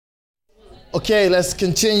Okay, let's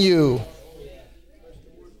continue.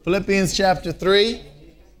 Philippians chapter 3.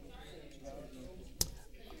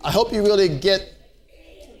 I hope you really get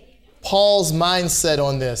Paul's mindset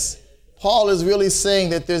on this. Paul is really saying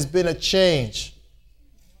that there's been a change.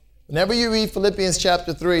 Whenever you read Philippians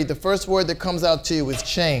chapter 3, the first word that comes out to you is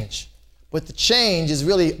change. But the change is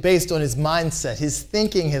really based on his mindset. His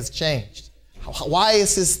thinking has changed. Why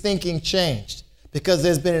is his thinking changed? Because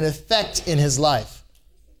there's been an effect in his life.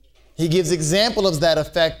 He gives example of that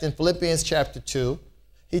effect in Philippians chapter 2.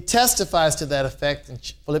 He testifies to that effect in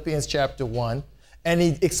Philippians chapter 1. And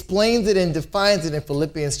he explains it and defines it in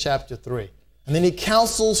Philippians chapter 3. And then he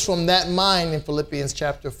counsels from that mind in Philippians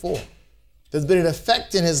chapter 4. There's been an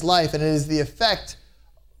effect in his life, and it is the effect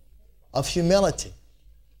of humility.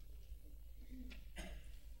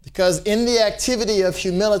 Because in the activity of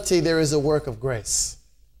humility, there is a work of grace.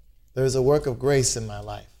 There is a work of grace in my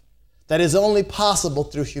life that is only possible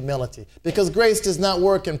through humility. Because grace does not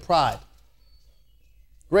work in pride.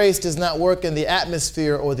 Grace does not work in the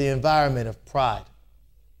atmosphere or the environment of pride.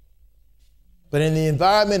 But in the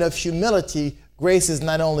environment of humility, grace is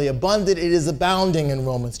not only abundant, it is abounding in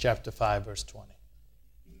Romans chapter 5, verse 20.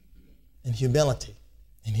 In humility.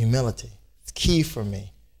 It's key for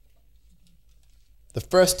me. The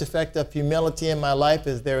first effect of humility in my life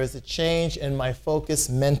is there is a change in my focus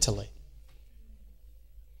mentally.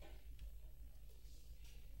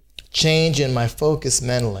 Change in my focus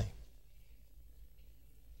mentally.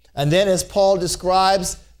 And then as Paul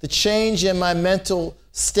describes the change in my mental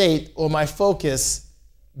state or my focus,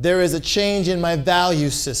 there is a change in my value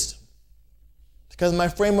system. Because my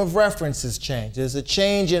frame of reference has changed. There's a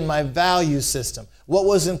change in my value system. What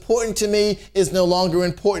was important to me is no longer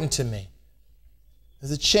important to me.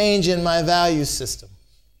 There's a change in my value system.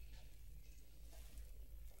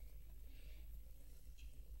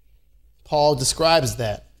 Paul describes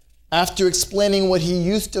that. After explaining what he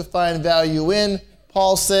used to find value in,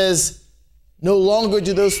 Paul says, no longer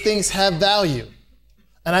do those things have value.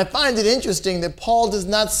 And I find it interesting that Paul does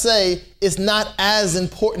not say it's not as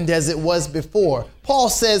important as it was before. Paul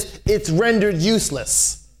says it's rendered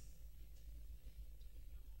useless.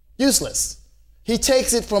 Useless. He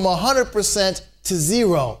takes it from 100% to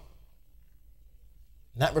 0.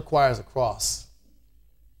 And that requires a cross.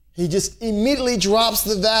 He just immediately drops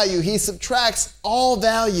the value. He subtracts all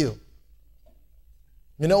value.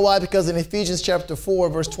 You know why? Because in Ephesians chapter 4,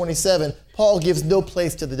 verse 27, Paul gives no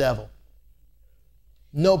place to the devil.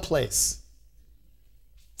 No place.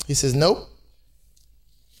 He says, nope.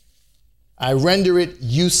 I render it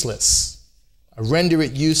useless. I render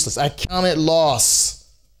it useless. I count it loss.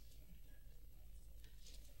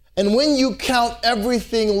 And when you count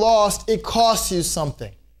everything lost, it costs you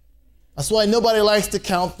something. That's why nobody likes to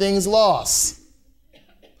count things lost.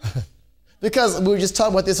 Because we were just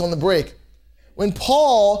talking about this on the break. When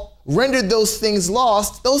Paul rendered those things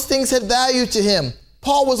lost, those things had value to him.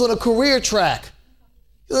 Paul was on a career track.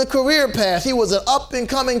 He was on a career path. He was an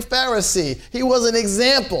up-and-coming Pharisee. He was an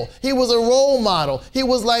example. He was a role model. He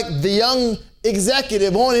was like the young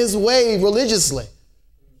executive on his way religiously.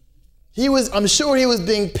 I'm sure he was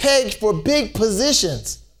being pegged for big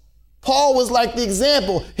positions. Paul was like the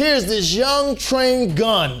example. Here's this young trained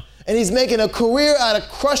gun, and he's making a career out of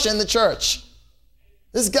crushing the church.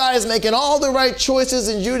 This guy is making all the right choices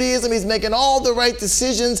in Judaism. He's making all the right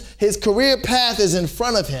decisions. His career path is in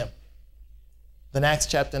front of him. Then Acts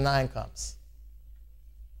chapter 9 comes.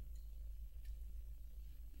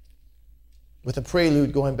 With a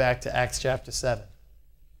prelude going back to Acts chapter 7.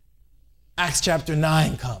 Acts chapter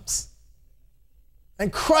 9 comes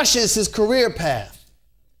and crushes his career path.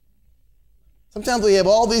 Sometimes we have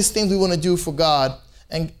all these things we want to do for God,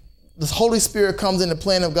 and the Holy Spirit comes in the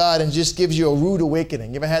plan of God and just gives you a rude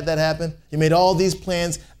awakening. You ever had that happen? You made all these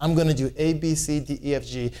plans. I'm going to do A, B, C, D, E, F,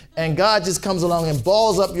 G. And God just comes along and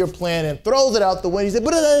balls up your plan and throws it out the window. He said,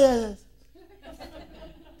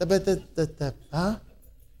 huh?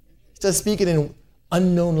 He starts speaking in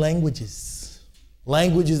unknown languages.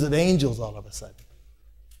 Languages of angels all of a sudden.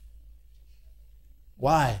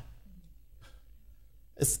 Why?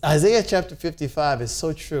 Isaiah chapter 55 is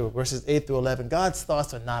so true, verses 8 through 11. God's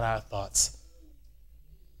thoughts are not our thoughts.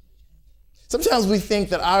 Sometimes we think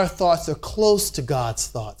that our thoughts are close to God's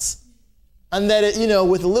thoughts, and that,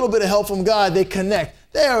 with a little bit of help from God, they connect.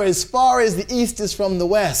 They are as far as the east is from the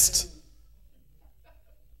west.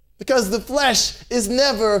 Because the flesh is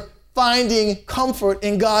never finding comfort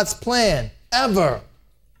in God's plan, ever.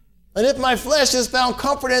 And if my flesh has found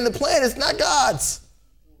comfort in the plan, it's not God's.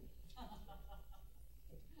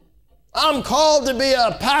 I'm called to be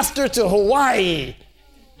a pastor to Hawaii.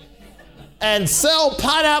 and sell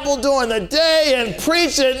pineapple during the day and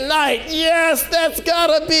preach at night. Yes, that's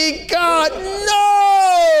gotta be God.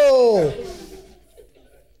 No!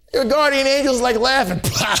 Your guardian angel's like laughing.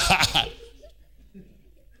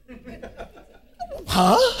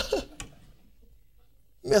 Huh?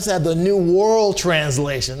 You must have the New World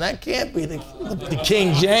Translation. That can't be the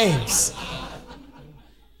King James.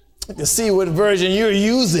 You can see what version you're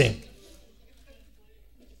using.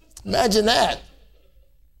 Imagine that.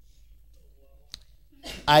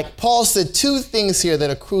 Paul said two things here that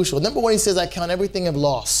are crucial. Number one, he says, I count everything as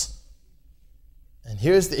loss. And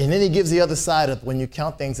then he gives the other side of when you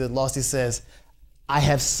count things as loss. He says, I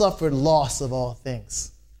have suffered loss of all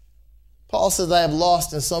things. Paul says, I have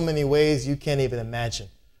lost in so many ways you can't even imagine.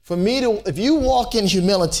 If you walk in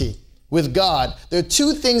humility with God, there are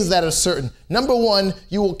two things that are certain. Number one,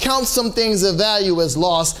 you will count some things of value as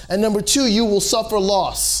loss. And number two, you will suffer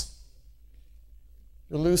loss.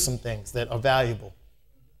 You'll lose some things that are valuable.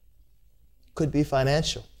 Could be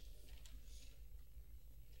financial.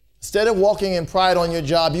 Instead of walking in pride on your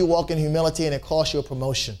job, you walk in humility and it costs you a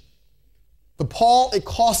promotion. For Paul, it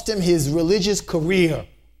cost him his religious career.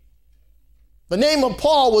 The name of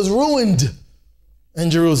Paul was ruined in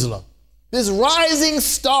Jerusalem. This rising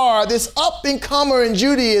star, this up-and-comer in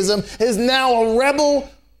Judaism is now a rebel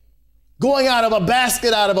going out of a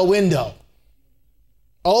basket out of a window.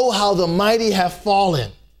 Oh, how the mighty have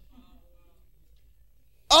fallen.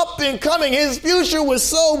 Up and coming, his future was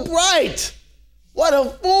so bright. What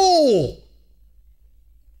a fool.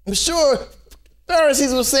 I'm sure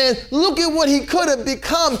Pharisees were saying, look at what he could have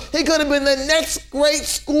become. He could have been the next great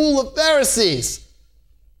school of Pharisees.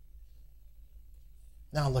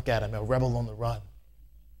 Now look at him, a rebel on the run.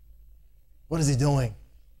 What is he doing?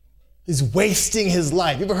 He's wasting his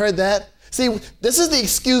life. You ever heard that? See, this is the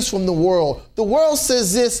excuse from the world. The world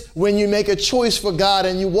says this when you make a choice for God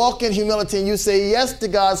and you walk in humility and you say yes to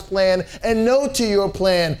God's plan and no to your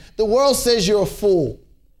plan. The world says you're a fool.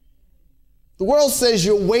 The world says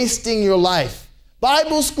you're wasting your life.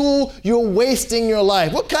 Bible school, you're wasting your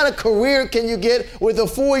life. What kind of career can you get with a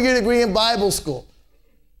 4-year degree in Bible school?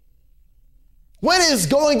 When has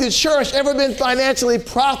going to church ever been financially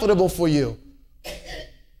profitable for you?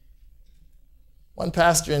 One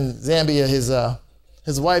pastor in Zambia,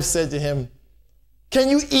 his wife said to him, can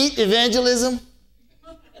you eat evangelism?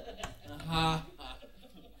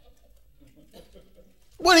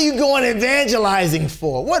 What are you going evangelizing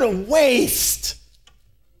for? What a waste.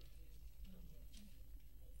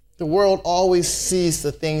 The world always sees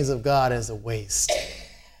the things of God as a waste.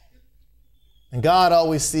 And God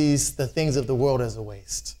always sees the things of the world as a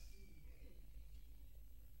waste.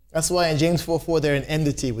 That's why in James 4:4, they're in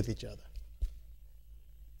enmity with each other.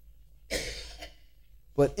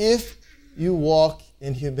 But if you walk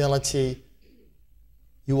in humility,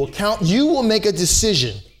 you will make a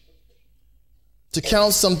decision to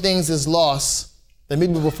count some things as loss that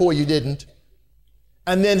maybe before you didn't.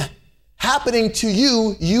 And then happening to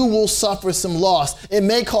you, you will suffer some loss. It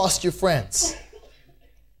may cost you friends.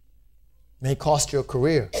 It may cost you a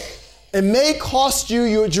career. It may cost you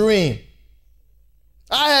your dream.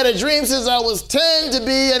 I had a dream since I was 10 to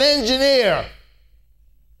be an engineer.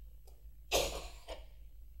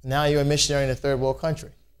 Now you're a missionary in a third world country.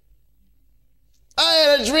 I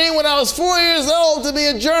had a dream when I was 4 years old to be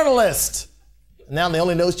a journalist. Now the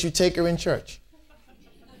only notes you take are in church.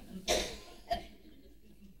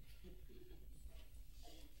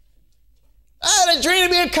 I had a dream to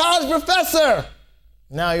be a college professor.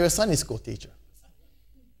 Now you're a Sunday school teacher.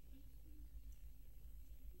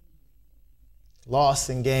 Loss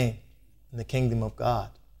and gain in the kingdom of God.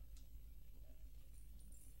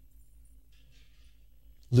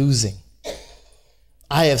 Losing.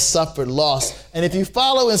 I have suffered loss. And if you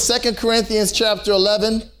follow in 2 Corinthians chapter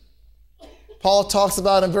 11, Paul talks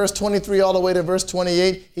about in verse 23 all the way to verse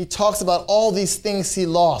 28, he talks about all these things he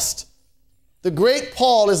lost. The great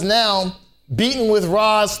Paul is now beaten with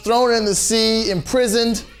rods, thrown in the sea,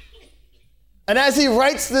 imprisoned. And as he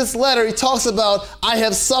writes this letter, he talks about, I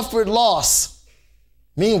have suffered loss.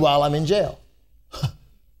 Meanwhile, I'm in jail.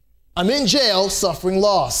 I'm in jail suffering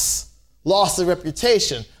loss. Loss of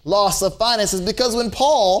reputation, loss of finances, because when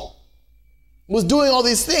Paul was doing all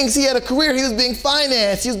these things, he had a career, he was being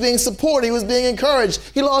financed, he was being supported, he was being encouraged.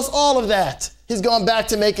 He lost all of that. He's gone back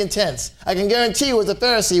to making tents. I can guarantee you as a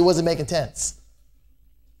Pharisee, he wasn't making tents.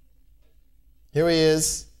 Here he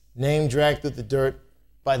is, name dragged through the dirt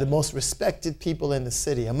by the most respected people in the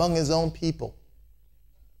city, among his own people,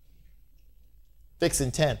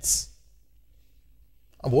 fixing tents.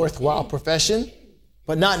 A worthwhile profession,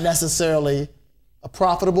 but not necessarily a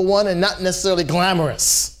profitable one and not necessarily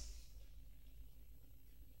glamorous.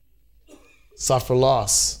 Suffer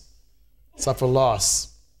loss. Suffer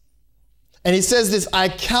loss. And he says this, I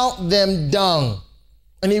count them dung.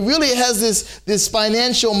 And he really has this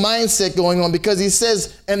financial mindset going on, because he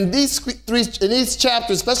says in these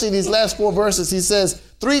chapters, especially these last 4 verses, he says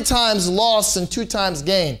 3 times loss and 2 times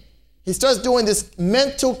gain. He starts doing this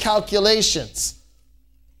mental calculations.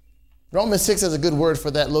 Romans 6 has a good word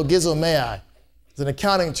for that, logizomai. It's an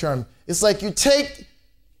accounting term. It's like you take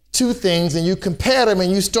 2 things and you compare them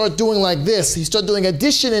and you start doing like this. You start doing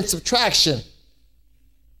addition and subtraction.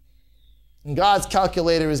 And God's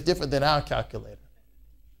calculator is different than our calculator.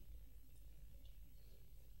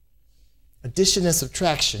 Addition and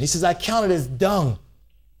subtraction. He says, I count it as dung,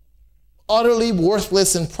 utterly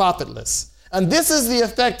worthless and profitless. And this is the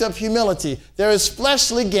effect of humility. There is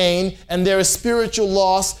fleshly gain and there is spiritual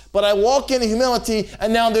loss, but I walk in humility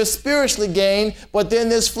and now there's spiritually gain, but then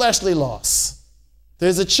there's fleshly loss.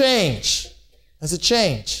 There's a change. There's a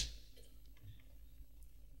change.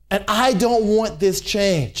 And I don't want this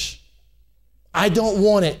change. I don't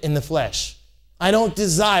want it in the flesh. I don't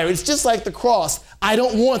desire it. It's just like the cross. I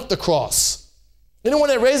don't want the cross. Anyone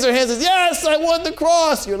that raised their hands says, yes, I want the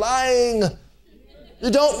cross. You're lying. You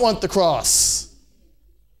don't want the cross.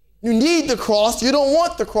 You need the cross. You don't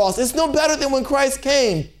want the cross. It's no better than when Christ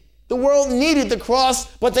came. The world needed the cross,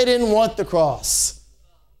 but they didn't want the cross.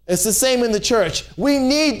 It's the same in the church. We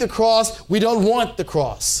need the cross. We don't want the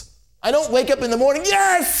cross. I don't wake up in the morning,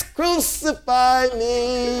 yes, crucify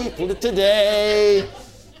me today.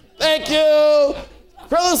 Thank you.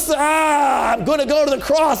 I'm going to go to the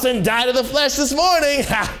cross and die to the flesh this morning.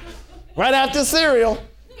 Right after cereal.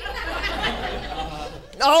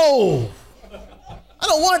 No, I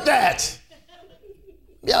don't want that.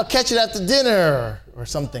 Maybe I'll catch it after dinner or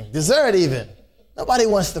something. Dessert even. Nobody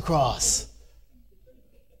wants the cross.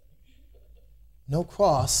 No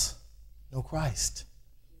cross, no Christ.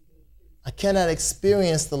 I cannot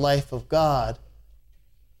experience the life of God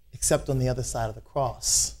except on the other side of the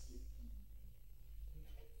cross.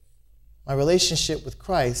 My relationship with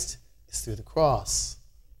Christ is through the cross.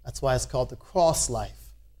 That's why it's called the cross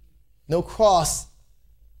life. No cross,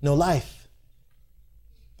 no life.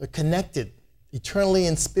 They're connected eternally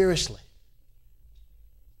and spiritually.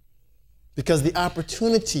 Because the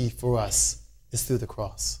opportunity for us is through the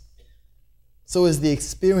cross. So is the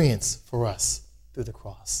experience for us through the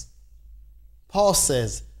cross. Paul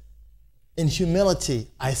says, in humility,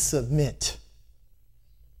 I submit.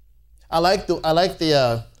 I like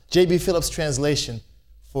the J.B. Phillips translation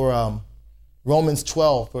for Romans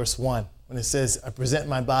 12, verse 1, when it says, I present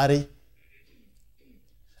my body.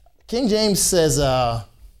 King James says,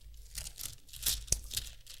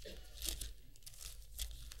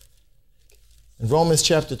 in Romans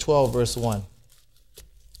chapter 12, verse 1,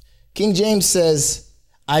 King James says,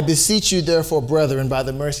 I beseech you, therefore, brethren, by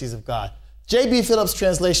the mercies of God. J.B. Phillips'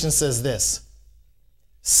 translation says this,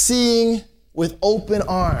 seeing with open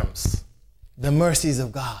arms the mercies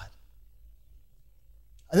of God.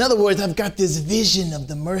 In other words, I've got this vision of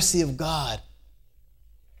the mercy of God.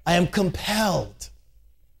 I am compelled.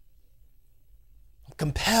 I'm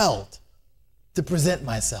compelled to present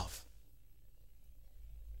myself.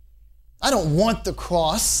 I don't want the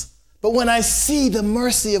cross. But when I see the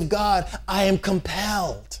mercy of God, I am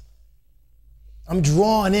compelled. I'm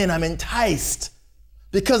drawn in, I'm enticed.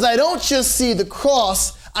 Because I don't just see the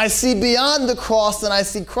cross, I see beyond the cross and I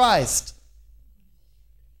see Christ.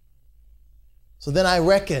 So then I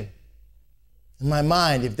reckon in my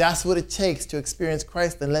mind, if that's what it takes to experience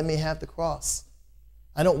Christ, then let me have the cross.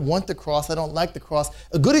 I don't want the cross, I don't like the cross.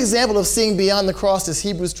 A good example of seeing beyond the cross is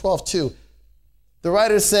Hebrews 12:2. The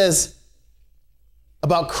writer says,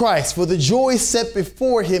 about Christ, for the joy set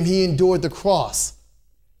before him, he endured the cross.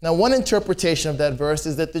 Now, one interpretation of that verse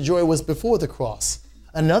is that the joy was before the cross.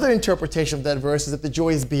 Another interpretation of that verse is that the joy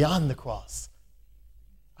is beyond the cross.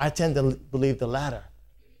 I tend to believe the latter,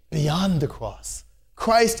 beyond the cross.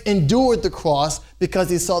 Christ endured the cross because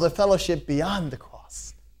he saw the fellowship beyond the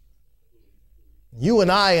cross. You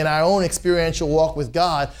and I, in our own experiential walk with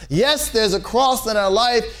God, yes, there's a cross in our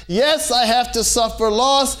life. Yes, I have to suffer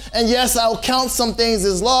loss. And yes, I'll count some things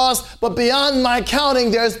as loss. But beyond my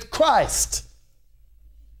counting, there's Christ.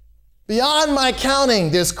 Beyond my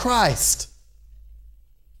counting, there's Christ.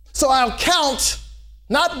 So I'll count,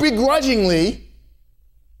 not begrudgingly,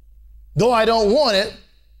 though I don't want it,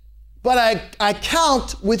 but I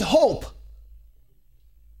count with hope.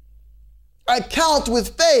 I count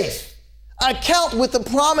with faith. I count with the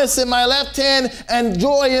promise in my left hand and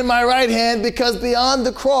joy in my right hand, because beyond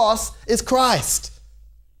the cross is Christ.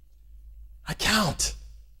 I count.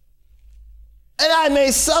 And I may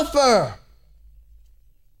suffer,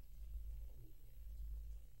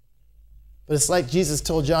 But it's like Jesus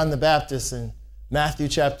told John the Baptist in Matthew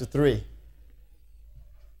chapter 3,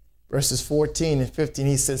 verses 14 and 15.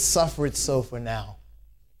 He said, suffer it so for now.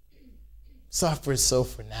 Suffer it so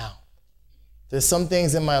for now. There's some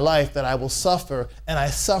things in my life that I will suffer, and I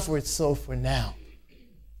suffer it so for now.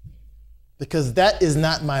 Because that is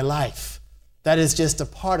not my life. That is just a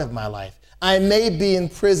part of my life. I may be in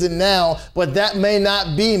prison now, but that may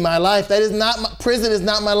not be my life. Prison is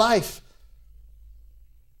not my life.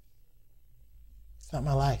 It's not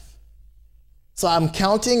my life. So I'm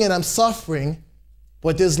counting and I'm suffering,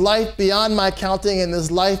 but there's life beyond my counting and there's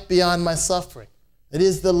life beyond my suffering. It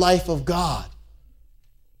is the life of God.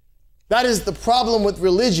 That is the problem with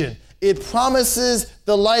religion. It promises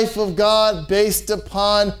the life of God based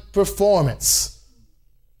upon performance.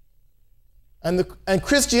 And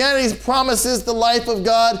Christianity promises the life of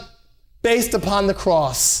God based upon the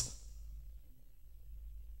cross.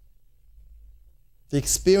 The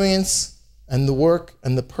experience and the work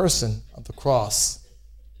and the person of the cross.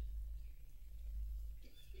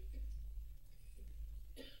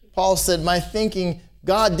 Paul said, my thinking,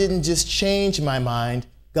 God didn't just change my mind,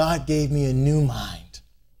 God gave me a new mind.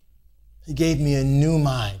 He gave me a new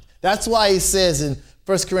mind. That's why he says in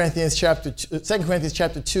 2 Corinthians chapter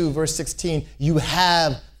 2, verse 16, you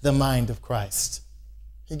have the mind of Christ.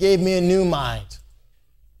 He gave me a new mind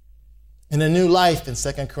and a new life in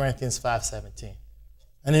 2 Corinthians 5:17,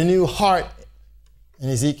 and a new heart in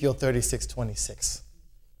Ezekiel 36:26,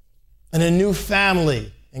 and a new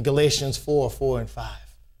family in Galatians 4:4 and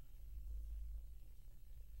 5.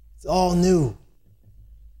 It's all new.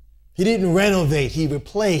 He didn't renovate, he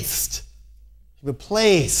replaced. He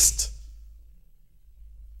replaced.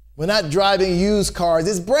 We're not driving used cars.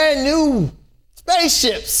 It's brand new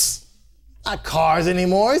spaceships. Not cars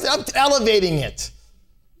anymore. I'm elevating it.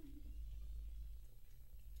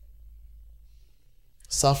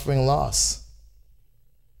 Suffering loss.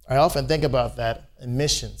 I often think about that in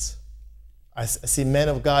missions. I see men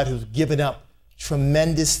of God who've given up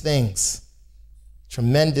tremendous things.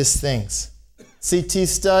 Tremendous things. C.T.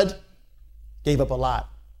 Studd gave up a lot.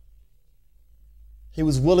 He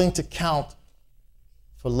was willing to count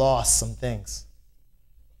for loss some things.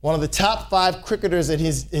 One of the top 5 cricketers at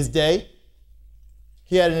his day,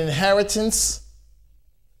 he had an inheritance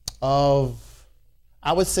of,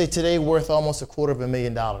 I would say today, worth almost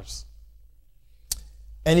 $250,000.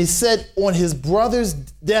 And he said on his brother's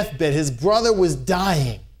deathbed, his brother was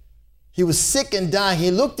dying. He was sick and dying.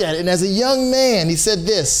 He looked at it, and as a young man, he said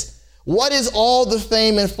this, what is all the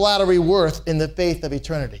fame and flattery worth in the faith of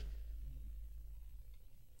eternity?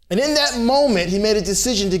 And in that moment, he made a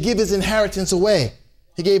decision to give his inheritance away.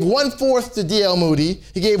 He gave 1/4 to D.L. Moody.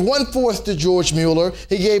 He gave 1/4 to George Mueller.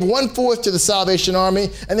 He gave 1/4 to the Salvation Army.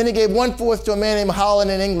 And then he gave 1/4 to a man named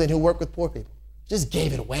Holland in England who worked with poor people. Just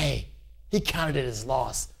gave it away. He counted it as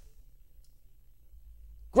loss.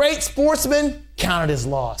 Great sportsman, counted as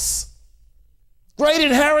loss. Great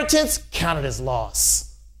inheritance, counted as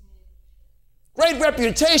loss. Great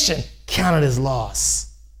reputation, counted as loss.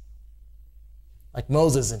 Like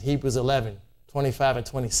Moses in Hebrews 11:25 and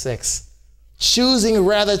 26. Choosing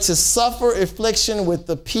rather to suffer affliction with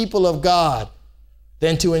the people of God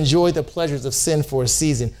than to enjoy the pleasures of sin for a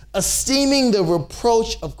season. Esteeming the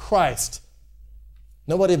reproach of Christ.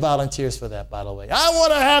 Nobody volunteers for that, by the way. I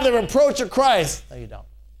want to have the reproach of Christ. No, you don't.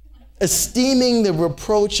 Esteeming the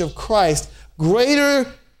reproach of Christ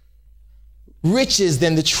greater riches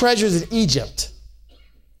than the treasures in Egypt.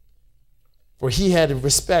 For he had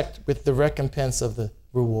respect with the recompense of the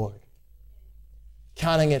reward.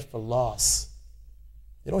 Counting it for loss.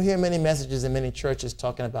 You don't hear many messages in many churches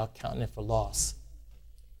talking about counting it for loss.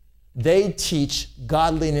 They teach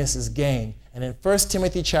godliness is gain. And in 1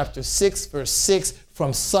 Timothy chapter 6, verse 6,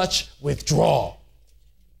 from such withdraw,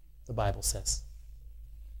 the Bible says.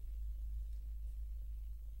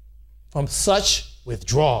 From such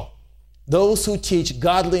withdraw. Those who teach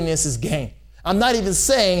godliness is gain. I'm not even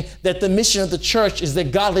saying that the mission of the church is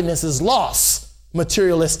that godliness is loss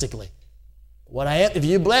materialistically. If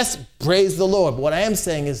you're blessed, praise the Lord. But what I am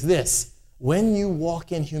saying is this. When you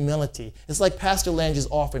walk in humility, it's like Pastor Lange's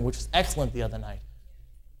offering, which was excellent the other night.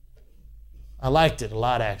 I liked it a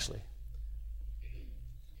lot, actually.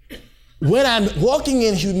 When I'm walking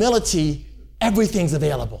in humility, everything's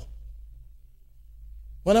available.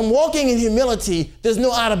 When I'm walking in humility, there's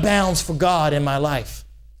no out of bounds for God in my life.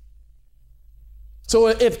 So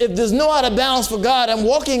if there's no out of bounds for God, I'm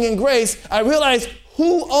walking in grace, I realize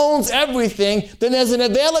who owns everything, then there's an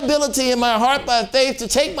availability in my heart by faith to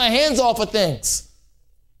take my hands off of things.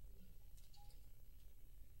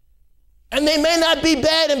 And they may not be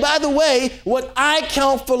bad. And by the way, what I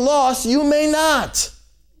count for loss, you may not.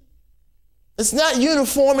 It's not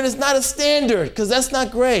uniform and it's not a standard, because that's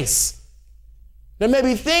not grace. There may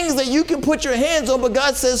be things that you can put your hands on, but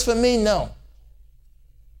God says, for me, no.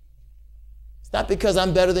 It's not because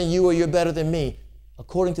I'm better than you or you're better than me.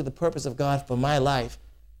 According to the purpose of God for my life,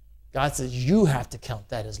 God says you have to count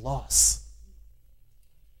that as loss.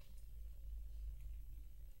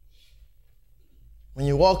 When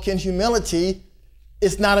you walk in humility,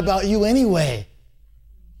 it's not about you anyway.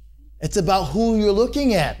 It's about who you're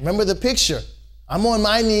looking at. Remember the picture. I'm on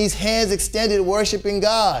my knees, hands extended, worshiping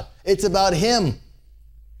God. It's about Him.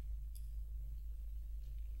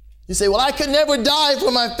 You say, well, I could never die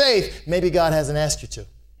for my faith. Maybe God hasn't asked you to.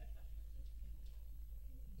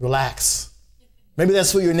 Relax. Maybe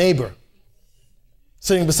that's for your neighbor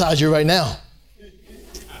sitting beside you right now.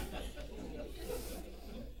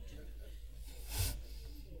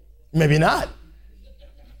 Maybe not.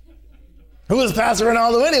 Who is Pastor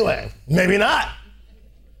Ronaldo anyway? Maybe not.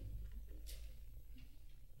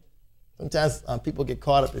 Sometimes people get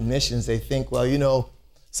caught up in missions. They think, well, you know,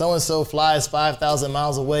 so-and-so flies 5,000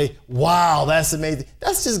 miles away. Wow, that's amazing.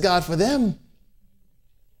 That's just God for them.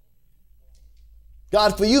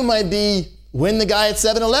 God for you might be win the guy at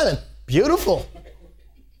 7-Eleven. Beautiful.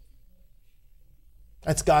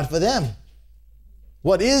 That's God for them.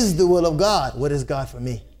 What is the will of God? What is God for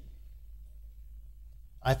me?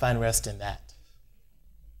 I find rest in that.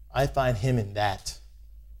 I find Him in that.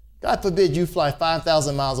 God forbid you fly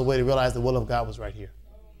 5,000 miles away to realize the will of God was right here.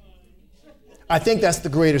 I think that's the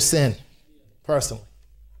greater sin, personally.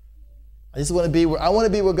 I want to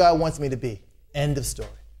be where God wants me to be. End of story.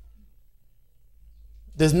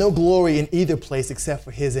 There's no glory in either place except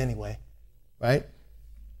for His anyway, right?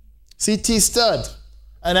 C.T. Studd,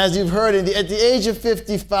 and as you've heard, at the age of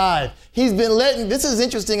 55, he's been letting, this is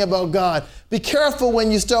interesting about God, be careful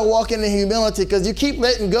when you start walking in humility, because you keep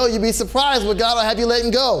letting go, you'll be surprised what God will have you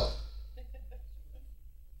letting go.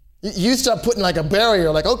 You start putting like a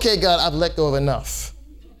barrier, like, okay, God, I've let go of enough.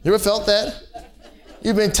 You ever felt that?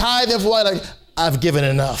 You've been tithing for a while, like, I've given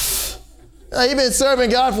enough. You've been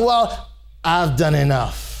serving God for a while, I've done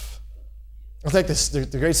enough. It's like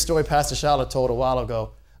the great story Pastor Schaller told a while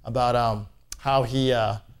ago about how he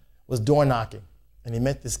was door knocking, and he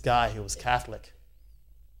met this guy who was Catholic.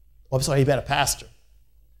 Oh, I'm sorry, he met a pastor,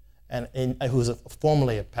 and who was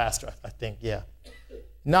formerly a pastor, I think, yeah.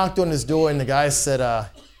 Knocked on his door, and the guy said,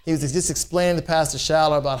 he was just explaining to Pastor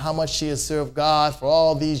Schaller about how much he has served God for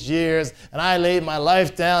all these years, and I laid my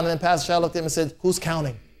life down, and then Pastor Schaller looked at him and said, who's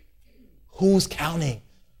counting? Who's counting?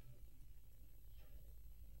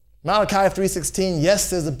 Malachi 3:16, yes,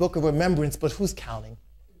 there's a book of remembrance, but who's counting?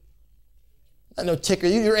 Not no ticker.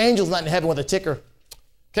 Your angel's not in heaven with a ticker.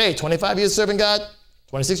 Okay, 25 years serving God,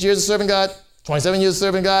 26 years of serving God, 27 years of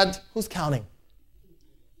serving God. Who's counting?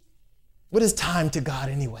 What is time to God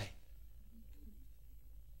anyway?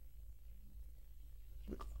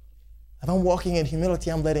 If I'm walking in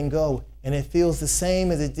humility, I'm letting go, and it feels the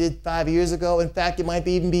same as it did 5 years ago. In fact, it might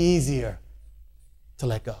even be easier to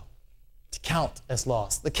let go, to count as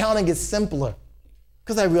loss. The counting gets simpler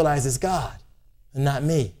because I realize it's God and not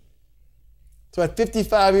me. So at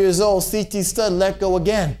 55 years old, C.T. Studd let go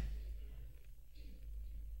again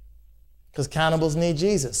because cannibals need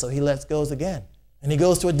Jesus, so he lets go again. And he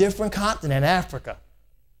goes to a different continent, Africa.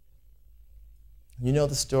 You know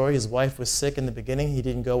the story. His wife was sick in the beginning. He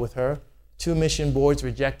didn't go with her. 2 mission boards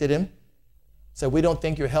rejected him. Said, we don't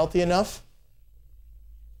think you're healthy enough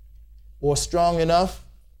or strong enough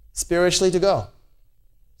spiritually to go.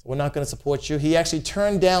 So we're not going to support you. He actually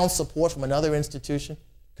turned down support from another institution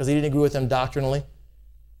because he didn't agree with them doctrinally.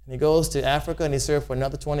 And he goes to Africa and he served for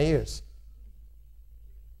another 20 years.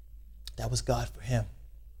 That was God for him.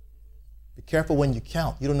 Be careful when you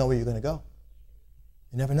count. You don't know where you're going to go.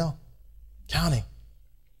 You never know. Counting.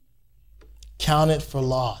 Count it for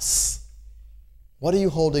loss. What are you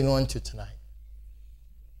holding on to tonight?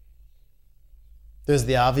 There's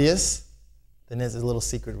the obvious, then there's a little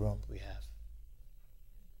secret room we have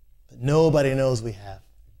that nobody knows we have.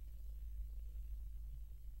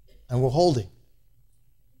 And we're holding.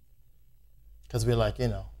 Because we're like,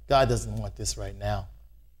 God doesn't want this right now.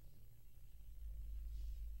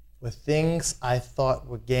 With things I thought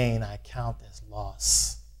were gain, I count as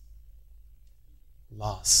loss.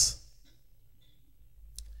 Loss.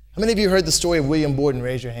 How many of you heard the story of William Borden?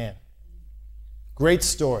 Raise your hand. Great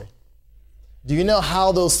story. Do you know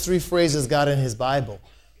how those 3 phrases got in his Bible?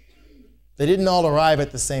 They didn't all arrive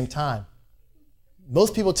at the same time.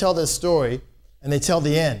 Most people tell this story and they tell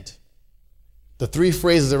the end. The 3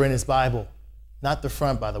 phrases are in his Bible. Not the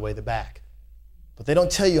front, by the way, the back. But they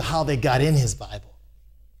don't tell you how they got in his Bible.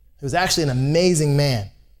 He was actually an amazing man.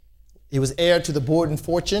 He was heir to the Borden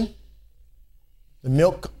fortune. the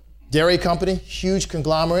milk dairy company, huge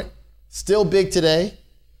conglomerate, still big today.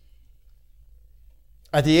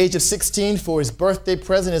 At the age of 16, for his birthday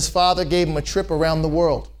present, his father gave him a trip around the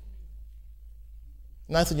world.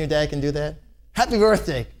 Nice when your dad can do that. Happy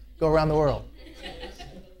birthday, go around the world.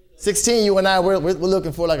 16, you and I, we're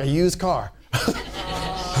looking for like a used car.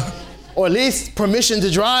 Or at least permission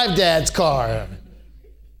to drive dad's car.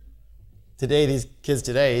 Today, these kids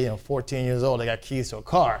today, 14 years old, they got keys to a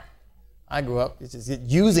car. I grew up just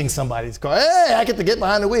using somebody's car. Hey, I get to get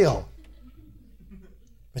behind the wheel.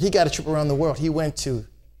 But he got a trip around the world. He went to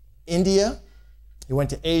India, he went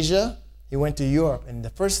to Asia, he went to Europe. And the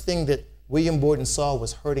first thing that William Borden saw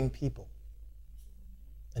was hurting people.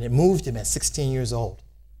 And it moved him at 16 years old.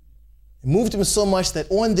 It moved him so much that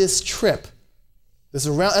on this trip,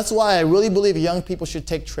 that's why I really believe young people should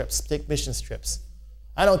take trips, take missions trips.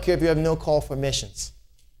 I don't care if you have no call for missions.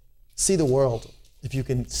 See the world. If you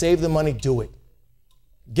can save the money, do it.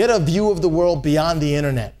 Get a view of the world beyond the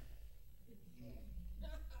internet.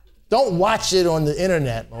 Don't watch it on the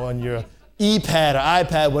internet or on your iPad or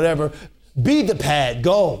iPad, whatever. Be the pad.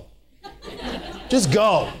 Go. Just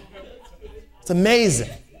go. It's amazing.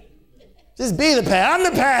 Just be the pad. I'm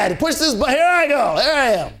the pad. Push this button. Here I go. There I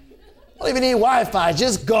am. Don't even need Wi-Fi.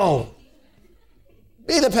 Just go.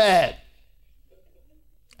 Be the pad.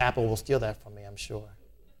 Apple will steal that from me, I'm sure.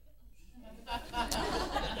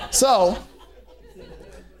 So,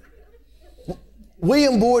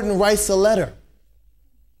 William Borden writes a letter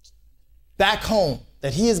back home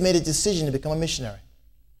that he has made a decision to become a missionary.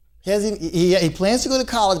 He plans to go to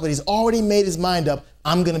college, but he's already made his mind up,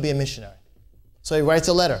 I'm going to be a missionary. So he writes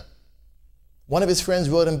a letter. One of his friends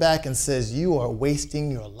wrote him back and says, you are wasting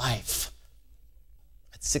your life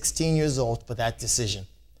at 16 years old for that decision.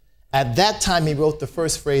 At that time, he wrote the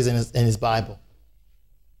first phrase in his Bible.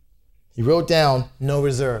 He wrote down, no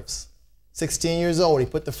reserves. 16 years old, he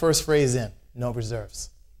put the first phrase in, no reserves.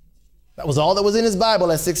 That was all that was in his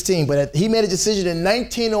Bible at 16, but he made a decision in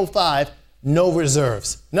 1905, no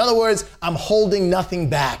reserves. In other words, I'm holding nothing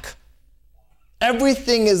back.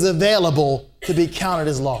 Everything is available to be counted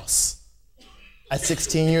as loss. At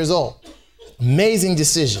 16 years old. Amazing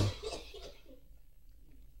decision.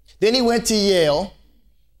 Then he went to Yale,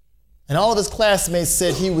 and all of his classmates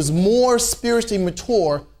said he was more spiritually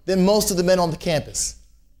mature than most of the men on the campus.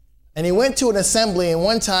 And he went to an assembly, and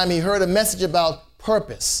one time he heard a message about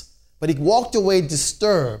purpose, but he walked away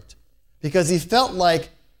disturbed because he felt like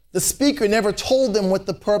the speaker never told them what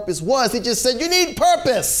the purpose was. He just said, you need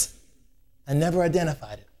purpose, and never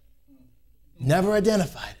identified it. Never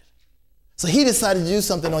identified it. So he decided to do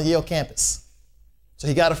something on Yale campus. So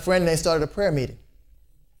he got a friend, and they started a prayer meeting.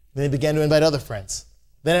 Then he began to invite other friends.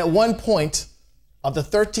 Then at one point, of the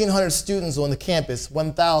 1,300 students on the campus,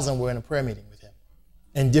 1,000 were in a prayer meeting with him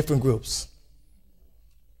in different groups.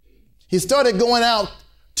 He started going out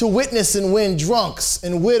to witness and win drunks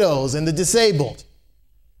and widows and the disabled.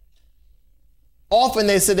 Often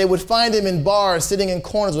they said they would find him in bars, sitting in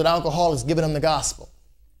corners with alcoholics, giving them the gospel.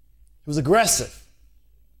 He was aggressive.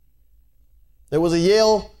 There was a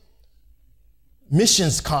Yale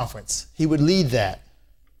missions conference. He would lead that.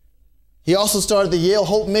 He also started the Yale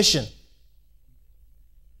Hope Mission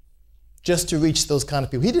just to reach those kind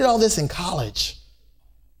of people. He did all this in college.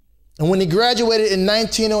 And when he graduated in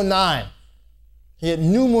 1909, he had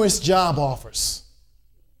numerous job offers.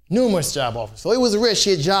 Numerous job offers. So he was rich,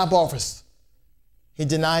 he had job offers. He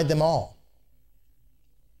denied them all.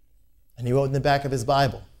 And he wrote in the back of his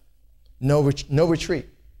Bible, no retreat.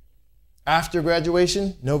 After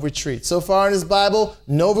graduation, no retreat. So far in his Bible,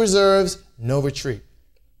 no reserves, no retreat.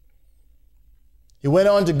 He went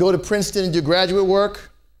on to go to Princeton and do graduate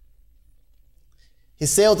work. He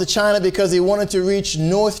sailed to China because he wanted to reach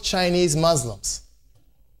North Chinese Muslims.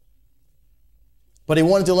 But he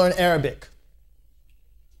wanted to learn Arabic.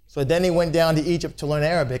 So then he went down to Egypt to learn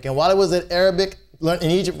Arabic. And while he was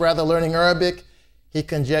in Egypt, learning Arabic, he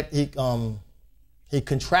contracted,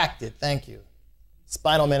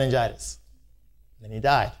 spinal meningitis. And then he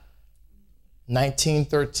died.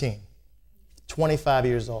 1913, 25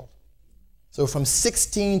 years old. So from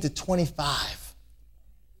 16 to 25,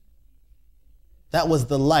 that was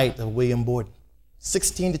the light of William Borden.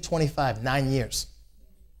 16 to 25, 9 years.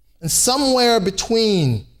 And somewhere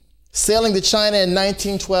between sailing to China in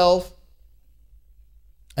 1912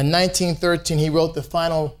 and 1913, he wrote the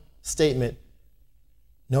final statement,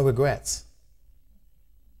 no regrets.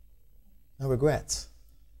 No regrets.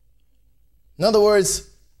 In other words,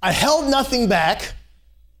 I held nothing back.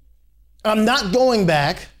 I'm not going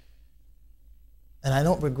back. And I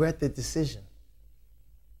don't regret the decision.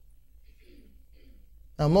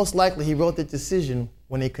 Now, most likely he wrote the decision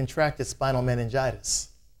when he contracted spinal meningitis.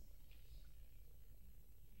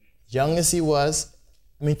 Young as he was,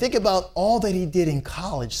 I mean, think about all that he did in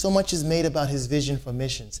college. So much is made about his vision for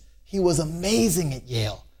missions. He was amazing at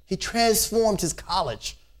Yale. He transformed his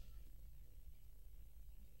college.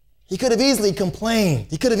 He could have easily complained.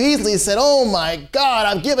 He could have easily said, oh my God,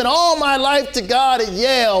 I've given all my life to God at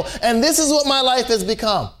Yale, and this is what my life has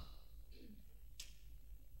become.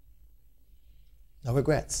 No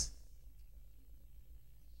regrets.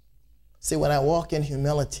 See, when I walk in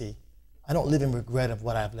humility, I don't live in regret of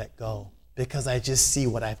what I've let go, because I just see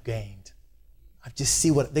what I've gained. I just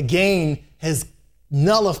see what the gain has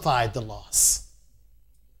nullified the loss.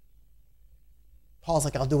 Paul's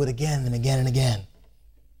like, I'll do it again and again and again.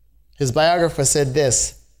 His biographer said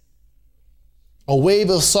this: a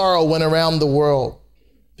wave of sorrow went around the world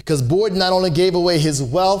because Borden not only gave away his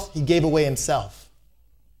wealth, he gave away himself.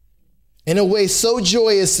 In a way so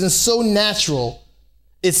joyous and so natural,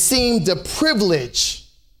 it seemed a privilege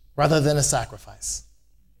rather than a sacrifice.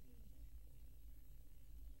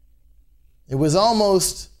 It was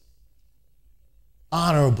almost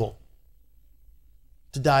honorable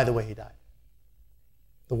to die the way he died.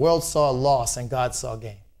 The world saw loss and God saw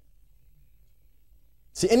gain.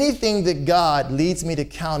 See, anything that God leads me to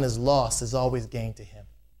count as loss is always gain to him.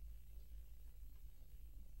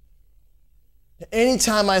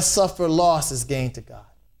 Anytime I suffer loss is gain to God.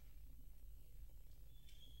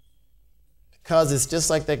 Because it's just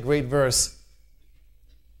like that great verse,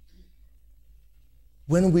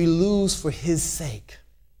 when we lose for his sake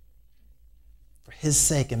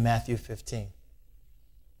in Matthew 15.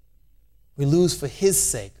 We lose for his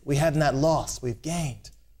sake. We have not lost, we've gained.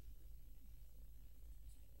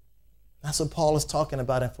 That's what Paul is talking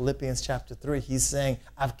about in Philippians chapter 3. He's saying,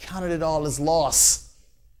 I've counted it all as loss,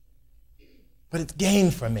 but it's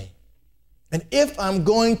gain for me. And if I'm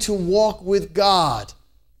going to walk with God,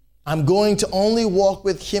 I'm going to only walk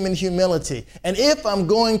with him in humility. And if I'm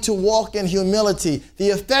going to walk in humility,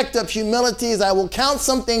 the effect of humility is I will count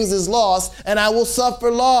some things as loss and I will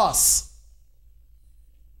suffer loss.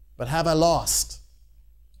 But have I lost?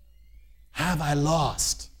 Have I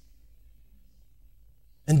lost?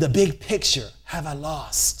 In the big picture, have I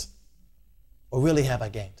lost? Or really have I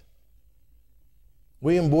gained?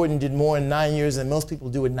 William Borden did more in 9 years than most people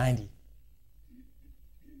do in 90.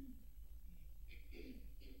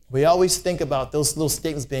 We always think about those little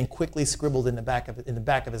statements being quickly scribbled in the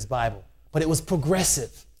back of his Bible. But it was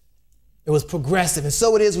progressive. It was progressive. And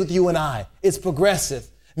so it is with you and I. It's progressive.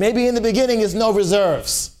 Maybe in the beginning it's no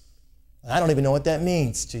reserves. I don't even know what that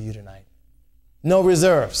means to you tonight. No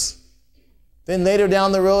reserves. Then later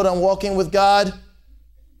down the road, I'm walking with God.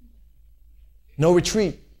 No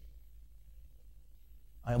retreat.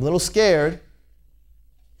 I'm a little scared.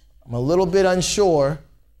 I'm a little bit unsure,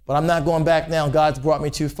 but I'm not going back now. God's brought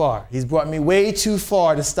me too far. He's brought me way too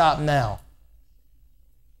far to stop now.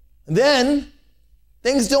 And then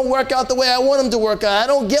things don't work out the way I want them to work out. I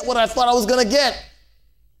don't get what I thought I was going to get.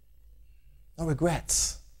 No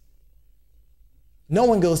regrets. No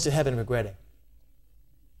one goes to heaven regretting.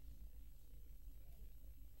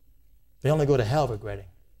 They only go to hell regretting.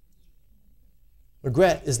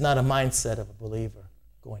 Regret is not a mindset of a believer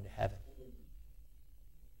going to heaven.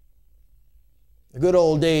 The good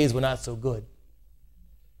old days were not so good.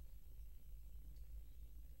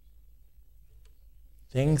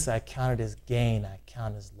 Things I counted as gain, I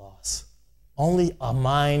count as loss. Only a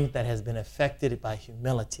mind that has been affected by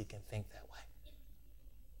humility can think that way.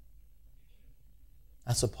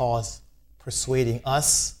 That's what Paul is persuading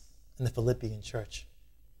us in the Philippian church.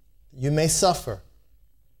 You may suffer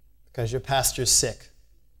because your pastor is sick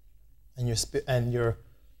and your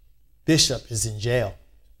bishop is in jail.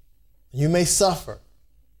 You may suffer.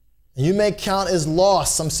 And you may count as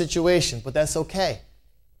loss some situation, but that's okay.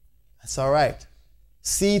 That's all right.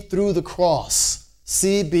 See through the cross.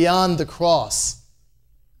 See beyond the cross.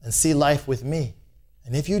 And see life with me.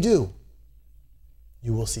 And if you do,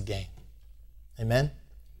 you will see gain. Amen?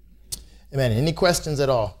 Amen. Any questions at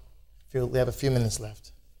all? We have a few minutes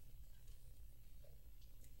left.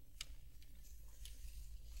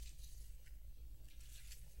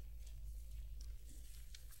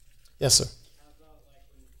 Yes, sir.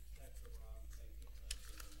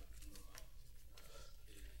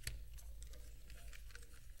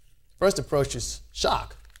 First approach is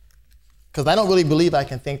shock, because I don't really believe I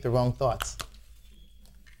can think the wrong thoughts.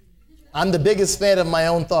 I'm the biggest fan of my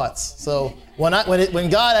own thoughts. So when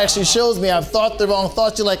God actually shows me I've thought the wrong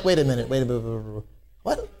thoughts, you're like, wait a minute,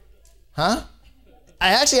 what? Huh?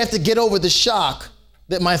 I actually have to get over the shock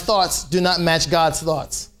that my thoughts do not match God's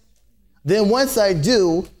thoughts. Then once I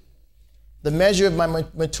do, the measure of my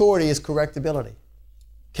maturity is correctability.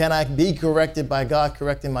 Can I be corrected by God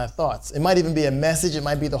correcting my thoughts? It might even be a message. It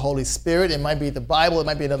might be the Holy Spirit. It might be the Bible. It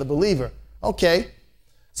might be another believer. Okay.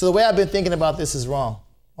 So the way I've been thinking about this is wrong.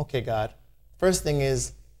 Okay, God. First thing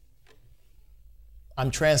is, I'm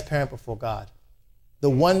transparent before God. The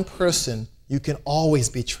one person you can always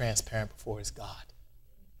be transparent before is God.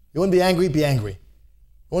 You want to be angry? Be angry.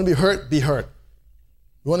 You want to be hurt? Be hurt.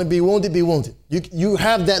 You want to be wounded? Be wounded. You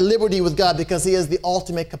have that liberty with God because he has the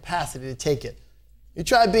ultimate capacity to take it. You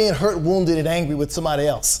try being hurt, wounded, and angry with somebody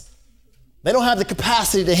else. They don't have the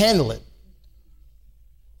capacity to handle it.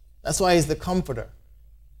 That's why he's the comforter.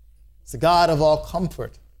 He's the God of all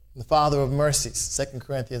comfort, the Father of mercies, 2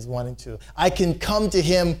 Corinthians 1 and 2. I can come to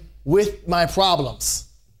him with my problems.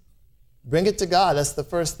 Bring it to God. That's the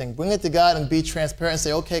first thing. Bring it to God and be transparent and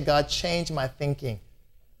say, okay, God, change my thinking.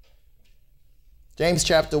 James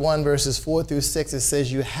chapter 1, verses 4 through 6, it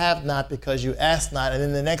says, you have not because you ask not. And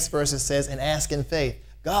then the next verse it says, and ask in faith.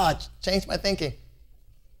 God, change my thinking.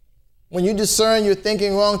 When you discern you're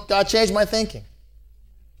thinking wrong, God, change my thinking.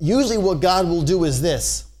 Usually what God will do is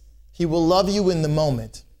this. He will love you in the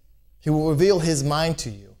moment. He will reveal his mind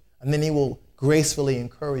to you. And then he will gracefully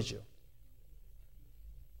encourage you.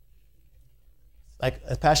 Like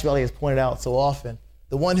as Pastor Belly has pointed out so often,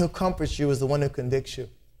 the one who comforts you is the one who convicts you.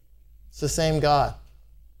 It's the same God.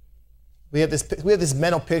 We have this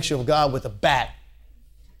mental picture of God with a bat.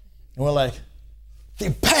 And we're like,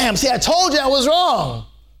 bam, see, I told you I was wrong.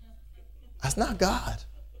 That's not God.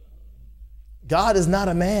 God is not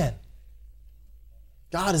a man.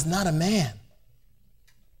 God is not a man.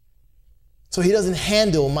 So he doesn't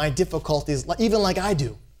handle my difficulties even like I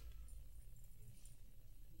do.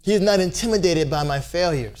 He is not intimidated by my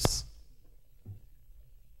failures.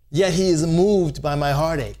 Yet he is moved by my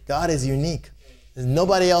heartache. God is unique. There's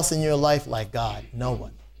nobody else in your life like God. No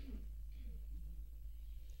one.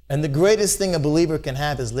 And the greatest thing a believer can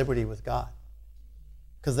have is liberty with God.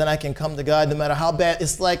 Because then I can come to God no matter how bad,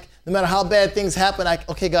 it's like no matter how bad things happen,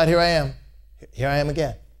 okay, God, here I am. Here I am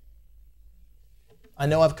again. I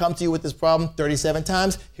know I've come to you with this problem 37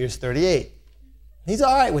 times. Here's 38. He's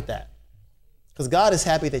all right with that. Because God is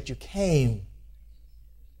happy that you came.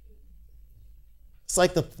 It's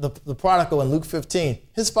like the prodigal in Luke 15.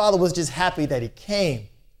 His father was just happy that he came.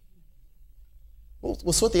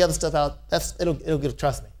 We'll sort the other stuff out. It'll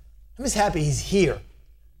trust me. I'm just happy he's here.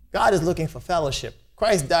 God is looking for fellowship.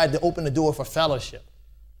 Christ died to open the door for fellowship.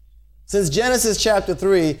 Since Genesis chapter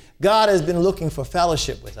 3, God has been looking for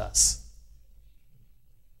fellowship with us.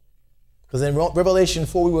 Because in Revelation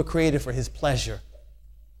 4, we were created for his pleasure,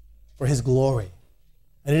 for his glory.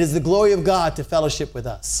 And it is the glory of God to fellowship with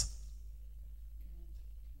us.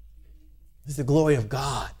 It's the glory of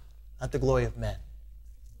God, not the glory of men.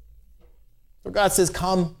 So God says,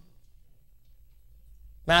 come.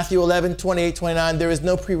 Matthew 11, 28, 29, there is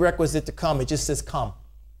no prerequisite to come. It just says come.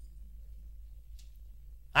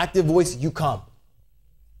 Active voice, you come.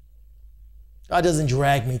 God doesn't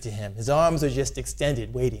drag me to him. His arms are just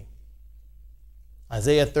extended, waiting.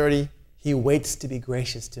 Isaiah 30, he waits to be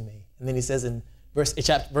gracious to me. And then he says in verse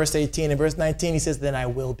 18 and verse 19, he says, then I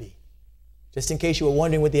will be. Just in case you were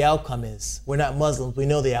wondering what the outcome is. We're not Muslims. We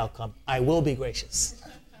know the outcome. I will be gracious.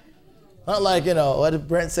 Not like, what did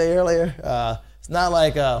Brent say earlier? It's not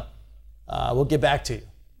like, we'll get back to you.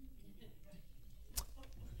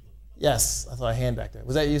 Yes, I saw a hand back there.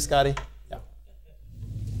 Was that you, Scotty? Yeah.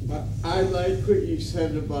 I like what you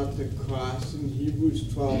said about the cross in Hebrews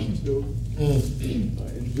 12:2.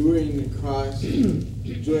 Enduring the cross,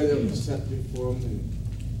 the joy that was set before him,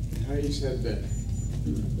 and how you said that.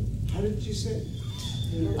 How did you say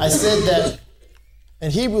it? I said that in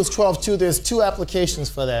Hebrews 12:2, there's two applications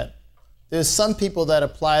for that. There's some people that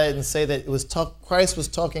apply it and say that it was Christ was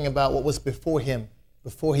talking about what was before him,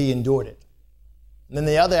 before he endured it. And then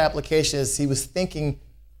the other application is he was thinking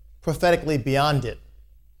prophetically beyond it,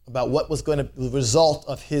 about what was going to be the result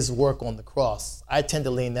of his work on the cross. I tend to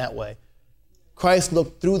lean that way. Christ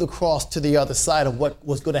looked through the cross to the other side of what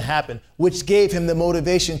was going to happen, which gave him the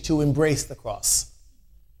motivation to embrace the cross.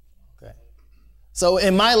 Okay. So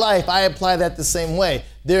in my life, I apply that the same way.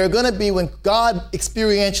 There are going to be when God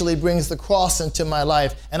experientially brings the cross into my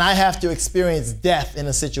life, and I have to experience death in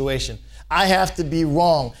a situation. I have to be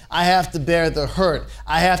wrong. I have to bear the hurt.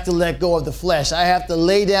 I have to let go of the flesh. I have to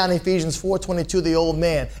lay down Ephesians 4:22, the old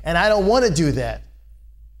man. And I don't want to do that.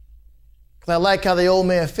 Because I like how the old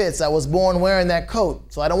man fits. I was born wearing that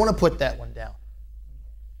coat, so I don't want to put that one down.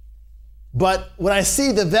 But when I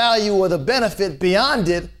see the value or the benefit beyond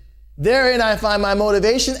it, therein I find my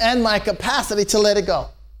motivation and my capacity to let it go.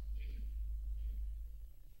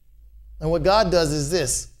 And what God does is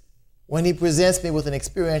this. When he presents me with an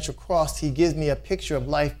experiential cross, he gives me a picture of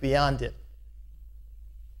life beyond it.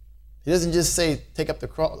 He doesn't just say, take up the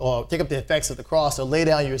cross, or take up the effects of the cross, or lay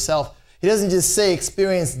down yourself. He doesn't just say,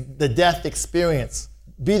 experience the death experience.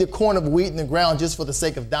 Be the corn of wheat in the ground just for the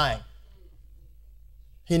sake of dying.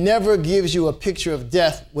 He never gives you a picture of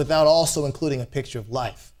death without also including a picture of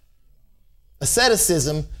life.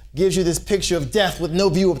 Asceticism gives you this picture of death with no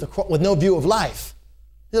view of life.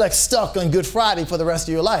 You're like stuck on Good Friday for the rest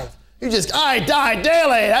of your life. You just, I die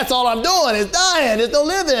daily. That's all I'm doing is dying. There's no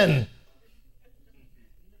living.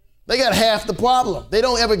 They got half the problem. They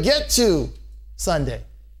don't ever get to Sunday.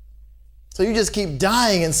 So you just keep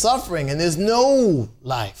dying and suffering, and there's no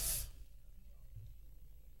life.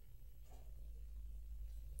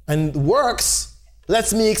 And works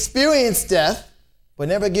lets me experience death, but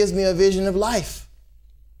never gives me a vision of life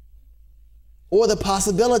or the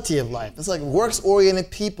possibility of life. It's like works-oriented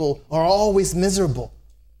people are always miserable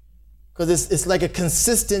because it's like a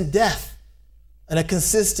consistent death and a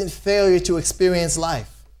consistent failure to experience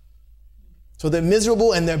life. So they're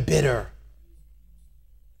miserable and they're bitter.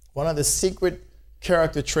 One of the secret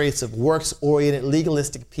character traits of works-oriented,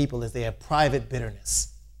 legalistic people is they have private bitterness.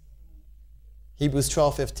 Hebrews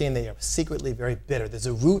 12:15, they are secretly very bitter. There's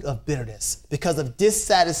a root of bitterness because of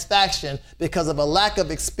dissatisfaction, because of a lack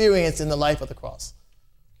of experience in the life of the cross,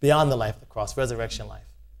 beyond the life of the cross, resurrection life.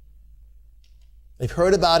 They've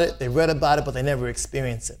heard about it, they've read about it, but they never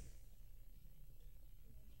experience it.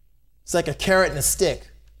 It's like a carrot and a stick.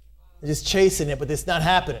 You're just chasing it, but it's not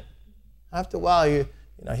happening. After a while,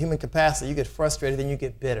 human capacity, you get frustrated, then you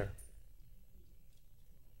get bitter.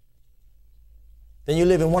 Then you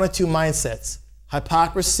live in one or two mindsets.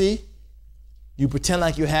 Hypocrisy, you pretend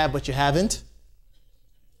like you have, but you haven't.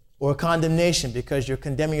 Or condemnation, because you're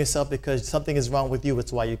condemning yourself because something is wrong with you,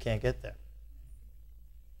 it's why you can't get there.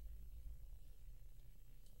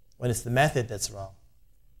 When it's the method that's wrong.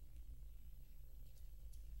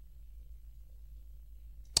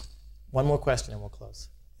 One more question and we'll close.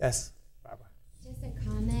 Yes, Barbara. Just a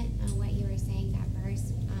comment on what you were saying, that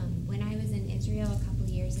verse. When I was in Israel a couple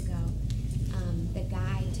years ago, the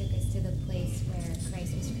guy took us to the place where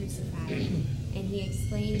Christ was crucified, and he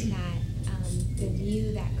explained that the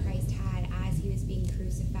view that Christ had as he was being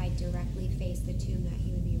crucified directly faced the tomb that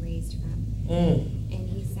he would be raised from. And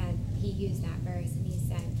he said, he used that verse, and he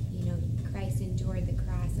said, Christ endured the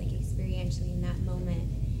cross like experientially in that moment,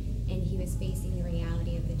 and he was facing the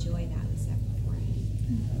reality of the joy that was set before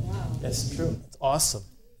him. Wow. That's true. It's awesome.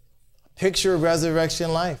 A picture of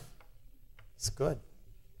resurrection life. It's good.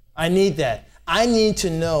 I need that. I need to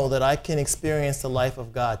know that I can experience the life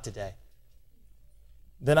of God today.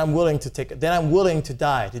 Then I'm willing to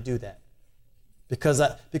die to do that. Because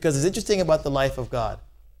it's interesting about the life of God.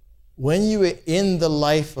 When you are in the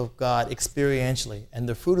life of God experientially, and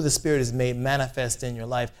the fruit of the Spirit is made manifest in your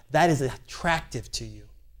life, that is attractive to you.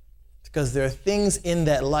 Because there are things in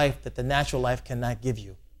that life that the natural life cannot give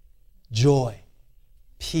you. Joy,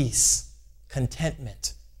 peace,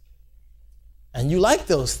 contentment. And you like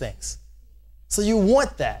those things. So you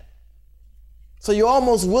want that. So you're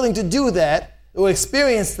almost willing to do that or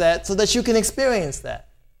experience that so that you can experience that.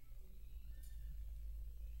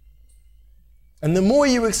 And the more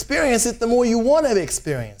you experience it, the more you want to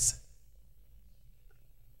experience it.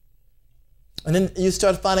 And then you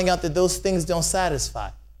start finding out that those things don't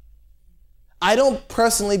satisfy. I don't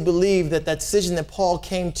personally believe that decision that Paul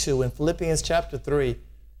came to in Philippians chapter 3, if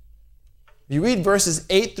you read verses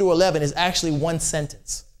 8 through 11, is actually one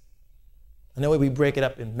sentence. I know we break it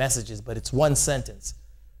up in messages, but it's one sentence.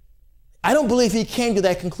 I don't believe he came to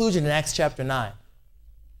that conclusion in Acts chapter 9.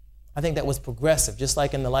 I think that was progressive, just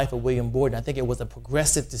like in the life of William Borden. I think it was a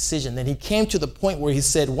progressive decision. Then he came to the point where he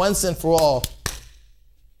said, once and for all,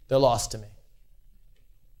 they're lost to me.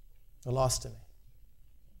 They're lost to me.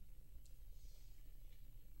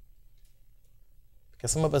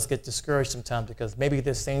 Because some of us get discouraged sometimes because maybe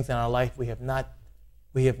there's things in our life we have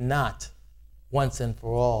not once and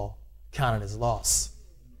for all counted as loss.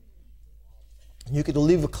 And you could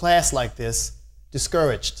leave a class like this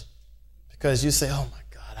discouraged because you say, oh my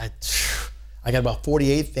God, I got about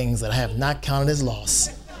 48 things that I have not counted as loss.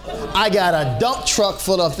 I got a dump truck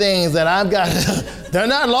full of things that I've got, they're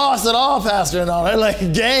not lost at all, Pastor, and all. They're like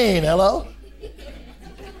gain, hello?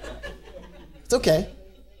 It's okay.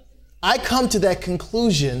 I come to that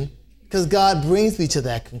conclusion because God brings me to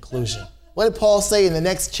that conclusion. What did Paul say in the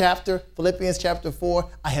next chapter, Philippians chapter 4?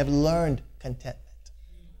 I have learned contentment.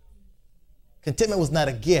 Contentment was not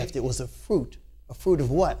a gift, it was a fruit. A fruit of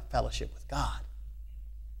what? Fellowship with God.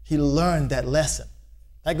 He learned that lesson.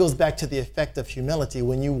 That goes back to the effect of humility.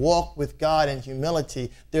 When you walk with God in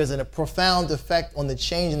humility, there's a profound effect on the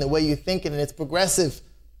change in the way you think, and it's progressive.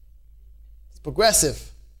 It's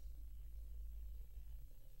progressive.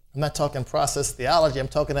 I'm not talking process theology. I'm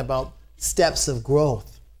talking about steps of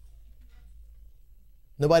growth.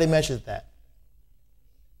 Nobody measures that.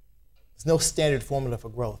 There's no standard formula for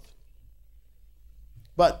growth.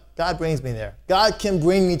 But God brings me there. God can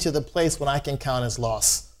bring me to the place when I can count as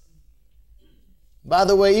loss. By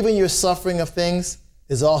the way, even your suffering of things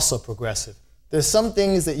is also progressive. There's some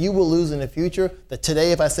things that you will lose in the future that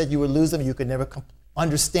today, if I said you would lose them, you could never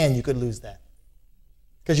understand you could lose that,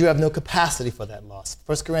 because you have no capacity for that loss.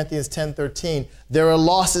 1 Corinthians 10:13, there are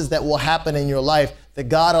losses that will happen in your life that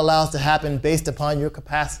God allows to happen based upon your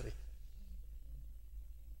capacity.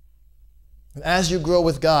 And as you grow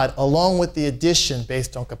with God, along with the addition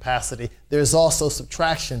based on capacity, there's also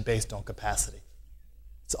subtraction based on capacity.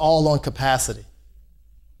 It's all on capacity.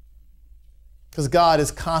 Because God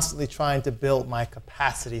is constantly trying to build my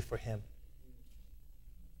capacity for Him.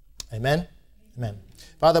 Amen? Amen.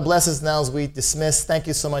 Father, bless us now as we dismiss. Thank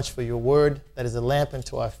you so much for your word that is a lamp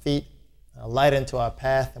unto our feet, a light unto our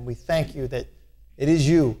path. And we thank you that it is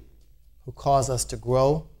you who cause us to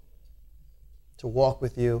grow, to walk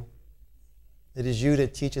with you. It is you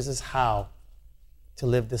that teaches us how to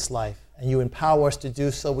live this life. And you empower us to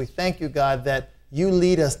do so. We thank you, God, that you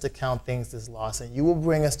lead us to count things as loss. And you will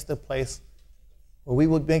bring us to the place where we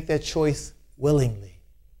will make that choice willingly.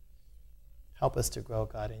 Help us to grow,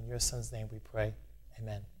 God. In your Son's name we pray.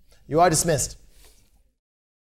 Amen. You are dismissed.